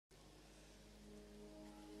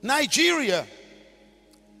Nigeria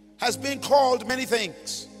has been called many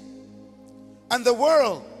things, and the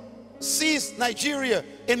world sees Nigeria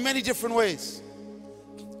in many different ways.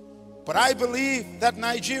 But I believe that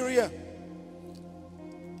Nigeria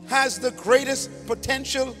has the greatest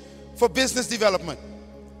potential for business development,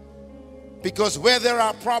 because where there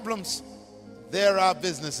are problems, there are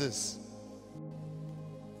businesses.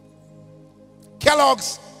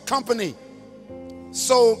 Kellogg's company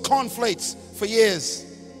sold cornflakes for years.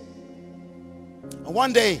 And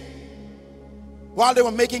one day, while they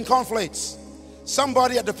were making cornflakes,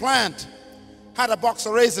 somebody at the plant had a box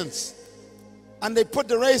of raisins, and they put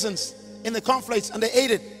the raisins in the cornflakes and they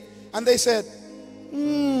ate it, and they said,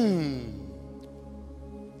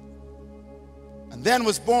 And then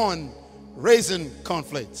was born raisin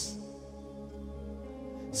cornflakes.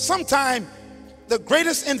 Sometimes the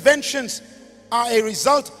greatest inventions are a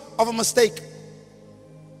result of a mistake.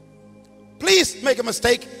 Please make a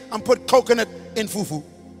mistake and put coconut in fufu.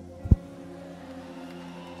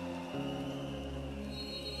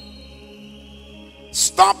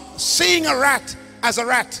 Stop seeing a rat as a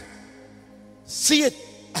rat. See it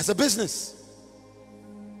as a business.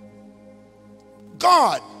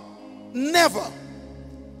 God never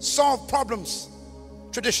solved problems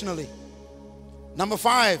traditionally. Number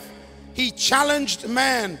 5, he challenged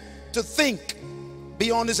man to think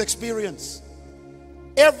beyond his experience.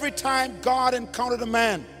 Every time God encountered a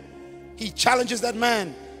man, he challenges that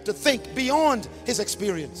man to think beyond his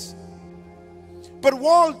experience. But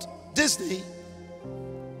Walt Disney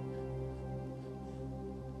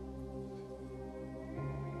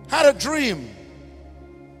had a dream.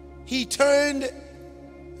 He turned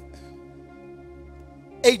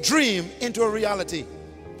a dream into a reality.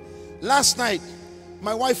 Last night,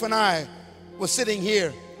 my wife and I were sitting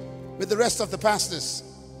here with the rest of the pastors,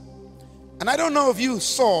 and I don't know if you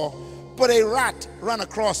saw, but a rat ran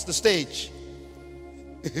across the stage.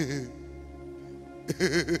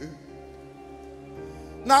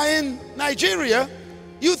 Now in Nigeria,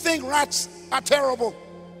 you think rats are terrible,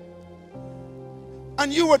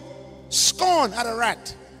 and you would scorn at a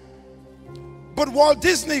rat. But Walt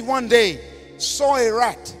Disney one day saw a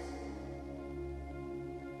rat.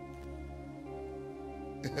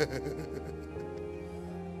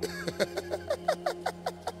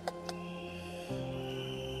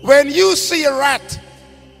 When you see a rat,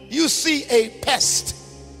 you see a pest.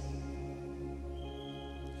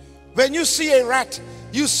 When you see a rat,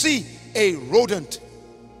 you see a rodent.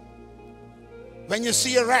 When you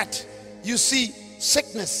see a rat, you see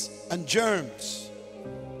sickness and germs.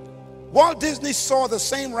 Walt Disney saw the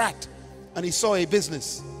same rat, and he saw a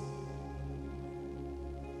business.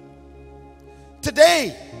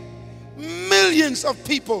 Today, millions of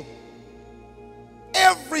people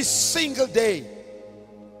every single day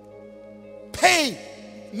pay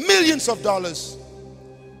millions of dollars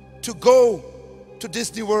to go to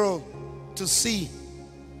Disney World to see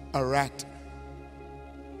a rat.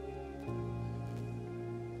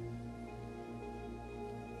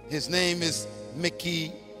 His name is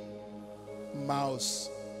Mickey Mouse.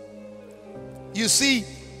 You see,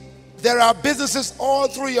 there are businesses all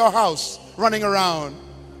through your house running around.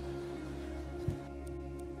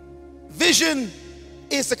 Vision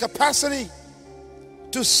is the capacity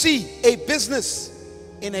to see a business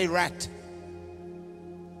in a rat.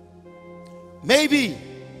 Maybe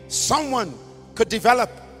someone could develop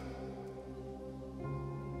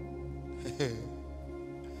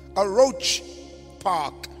a roach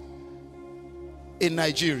park in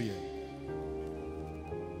Nigeria.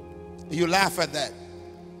 You laugh at that.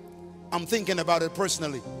 I'm thinking about it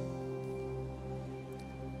personally.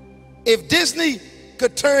 If Disney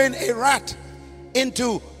could turn a rat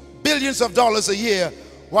into billions of dollars a year,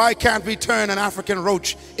 why can't we turn an African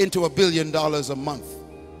roach into $1 billion a month?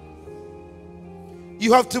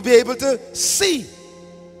 You have to be able to see.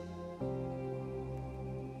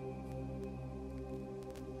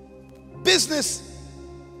 Business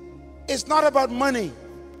is not about money.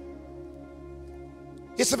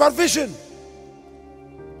 It's about vision.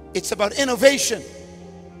 It's about innovation.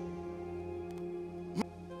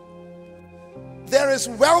 There is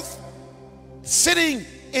wealth sitting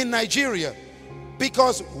in Nigeria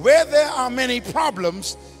because where there are many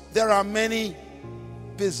problems, there are many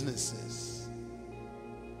businesses.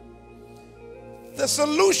 The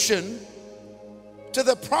solution to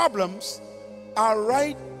the problems are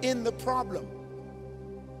right in the problem.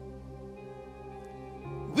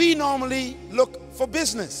 We normally look for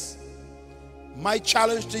business. My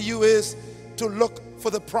challenge to you is to look for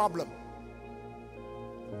the problem.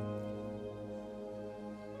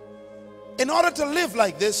 In order to live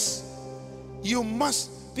like this, you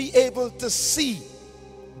must be able to see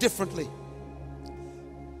differently.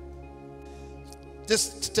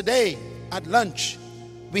 Just today at lunch,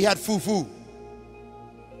 we had fufu.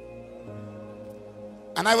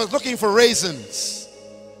 And I was looking for raisins.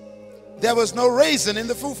 There was no raisin in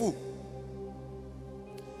the fufu.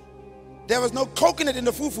 There was no coconut in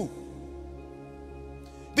the fufu.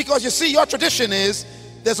 Because you see, your tradition is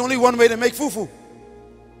there's only one way to make fufu.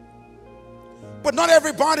 But not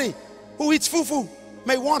everybody who eats fufu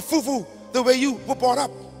may want fufu the way you were brought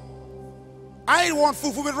up. I want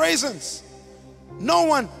fufu with raisins. No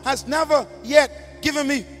one has never yet given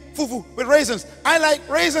me fufu with raisins. I like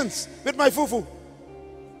raisins with my fufu.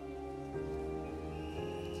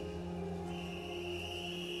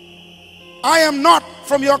 I am not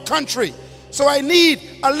from your country, so I need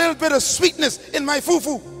a little bit of sweetness in my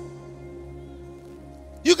fufu.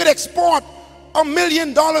 You could export $1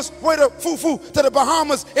 million worth of fufu to the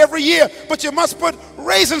Bahamas every year, but you must put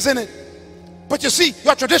raisins in it. But you see,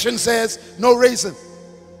 your tradition says no raisin.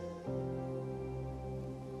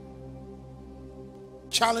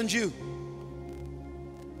 Challenge you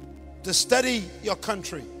to study your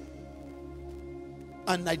country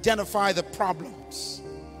and identify the problems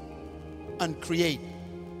and create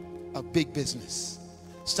a big business.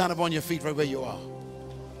 Stand up on your feet right where you are.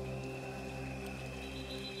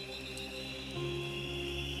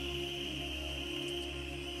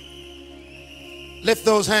 Lift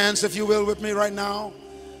those hands, if you will, with me right now,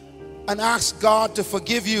 and ask God to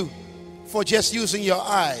forgive you for just using your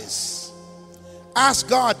eyes. Ask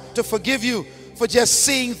God to forgive you for just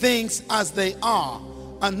seeing things as they are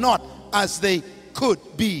and not as they could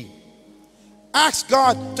be. Ask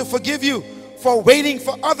God to forgive you for waiting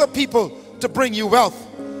for other people to bring you wealth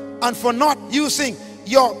and for not using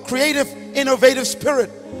your creative, innovative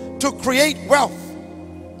spirit to create wealth.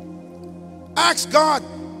 Ask God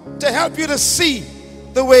to help you to see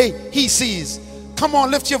the way He sees. Come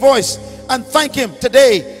on, lift your voice and thank Him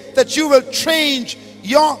today that you will change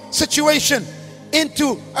your situation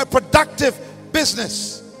into a productive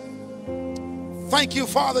business. Thank you,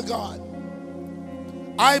 Father God.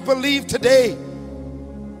 I believe today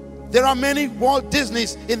there are many Walt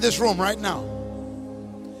Disneys in this room right now.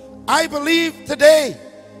 I believe today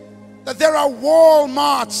that there are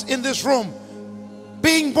Walmarts in this room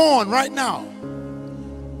being born right now.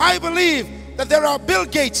 I believe that there are Bill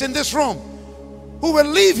Gates in this room who will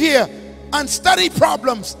leave here and study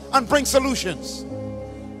problems and bring solutions.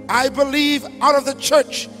 I believe out of the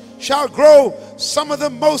church shall grow some of the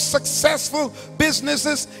most successful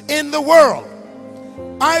businesses in the world.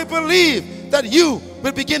 I believe that you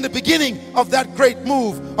will begin the beginning of that great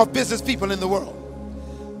move of business people in the world.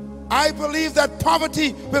 I believe that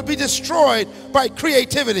poverty will be destroyed by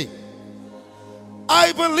creativity.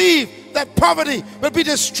 I believe that poverty will be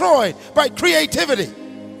destroyed by creativity.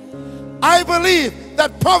 I believe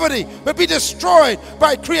that poverty will be destroyed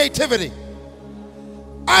by creativity.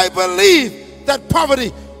 I believe that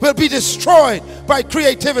poverty will be destroyed by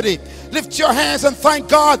creativity. Lift your hands and thank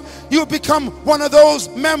God you become one of those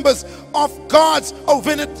members of God's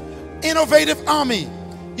innovative army.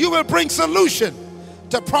 You will bring solution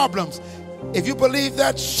to problems. If you believe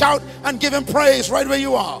that, shout and give Him praise right where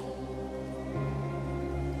you are.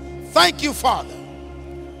 Thank you, Father.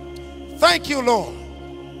 Thank you, Lord.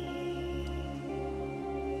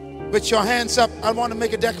 With your hands up, I want to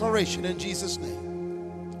make a declaration in Jesus' name.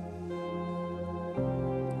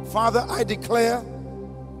 Father, I declare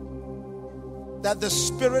that the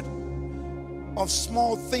spirit of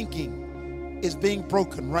small thinking is being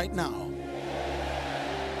broken right now.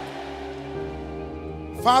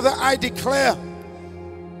 Father, I declare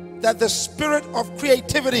that the spirit of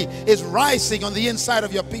creativity is rising on the inside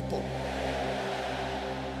of your people.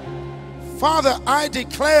 Father, I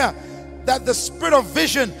declare that the spirit of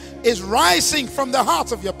vision is rising from the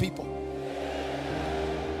hearts of your people.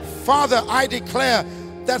 Father, I declare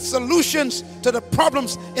that solutions to the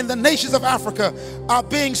problems in the nations of Africa are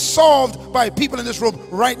being solved by people in this room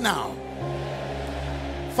right now.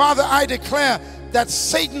 Father, I declare that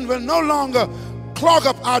Satan will no longer clog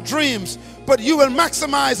up our dreams, but you will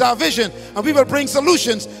maximize our vision and we will bring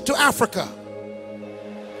solutions to Africa.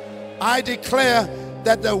 I declare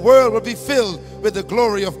that the world will be filled with the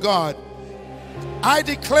glory of God. I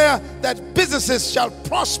declare that businesses shall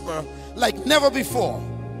prosper like never before.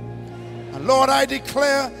 And Lord, I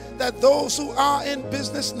declare that those who are in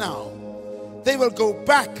business now, they will go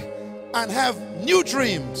back and have new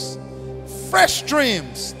dreams, fresh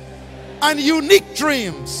dreams, and unique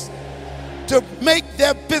dreams to make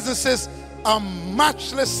their businesses a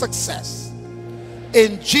matchless success.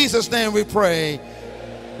 In Jesus' name we pray.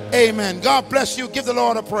 Amen. God bless you. Give the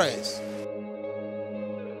Lord a praise.